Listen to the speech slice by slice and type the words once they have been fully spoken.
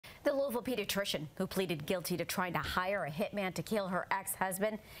The Louisville pediatrician who pleaded guilty to trying to hire a hitman to kill her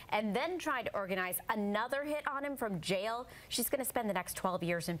ex-husband and then tried to organize another hit on him from jail. She's going to spend the next 12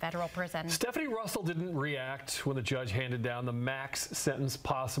 years in federal prison. Stephanie Russell didn't react when the judge handed down the max sentence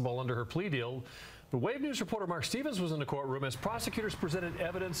possible under her plea deal. But Wave News reporter Mark Stevens was in the courtroom as prosecutors presented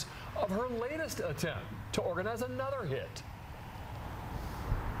evidence of her latest attempt to organize another hit.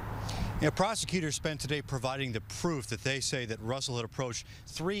 Prosecutors spent today providing the proof that they say that Russell had approached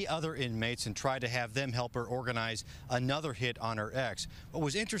 3 other inmates and tried to have them help her organize another hit on her ex. What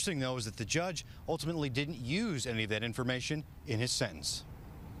was interesting, though, is that the judge ultimately didn't use any of that information in his sentence.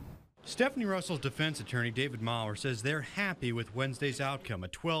 Stephanie Russell's defense attorney, David Maurer, says they're happy with Wednesday's outcome, a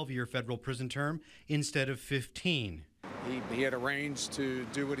 12-year federal prison term instead of 15. He had arranged to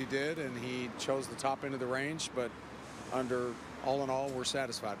do what he did, and he chose the top end of the range, but all in all, we're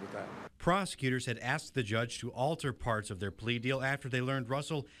satisfied with that. Prosecutors had asked the judge to alter parts of their plea deal after they learned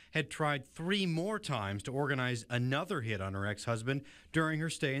Russell had tried 3 more times to organize another hit on her ex-husband during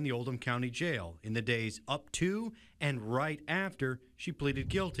her stay in the Oldham County Jail in the days up to and right after she pleaded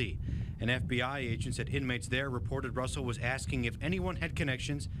guilty. An FBI agent said inmates there reported Russell was asking if anyone had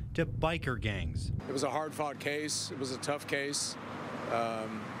connections to biker gangs. It was a hard-fought case. It was a tough case.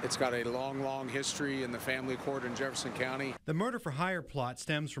 It's got a long history in the family court in Jefferson County. The murder-for-hire plot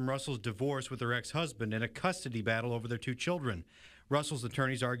stems from Russell's divorce with her ex-husband and a custody battle over their 2 children. Russell's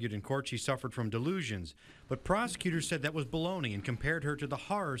attorneys argued in court she suffered from delusions, but prosecutors said that was baloney and compared her to the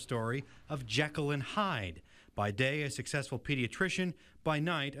horror story of Jekyll and Hyde. By day, a successful pediatrician, by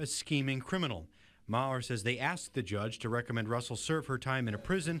night, a scheming criminal. Maurer says they asked the judge to recommend Russell serve her time in a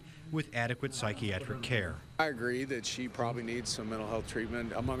prison with adequate psychiatric care. I agree that she probably needs some mental health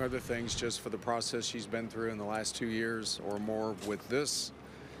treatment, among other things, just for the process she's been through in the last 2 years or more with this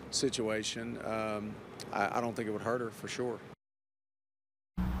situation. I don't think it would hurt her, for sure.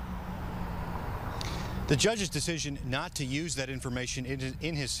 The judge's decision not to use that information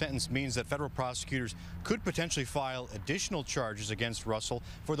in his sentence means that federal prosecutors could potentially file additional charges against Russell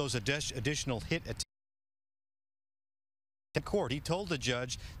for those additional hit attempts. In court, he told the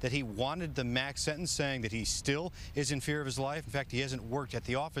judge that he wanted the max sentence, saying that he still is in fear of his life. In fact, he hasn't worked at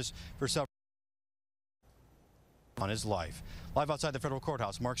the office for several on his life. Live outside the federal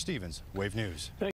courthouse, Mark Stevens, Wave News.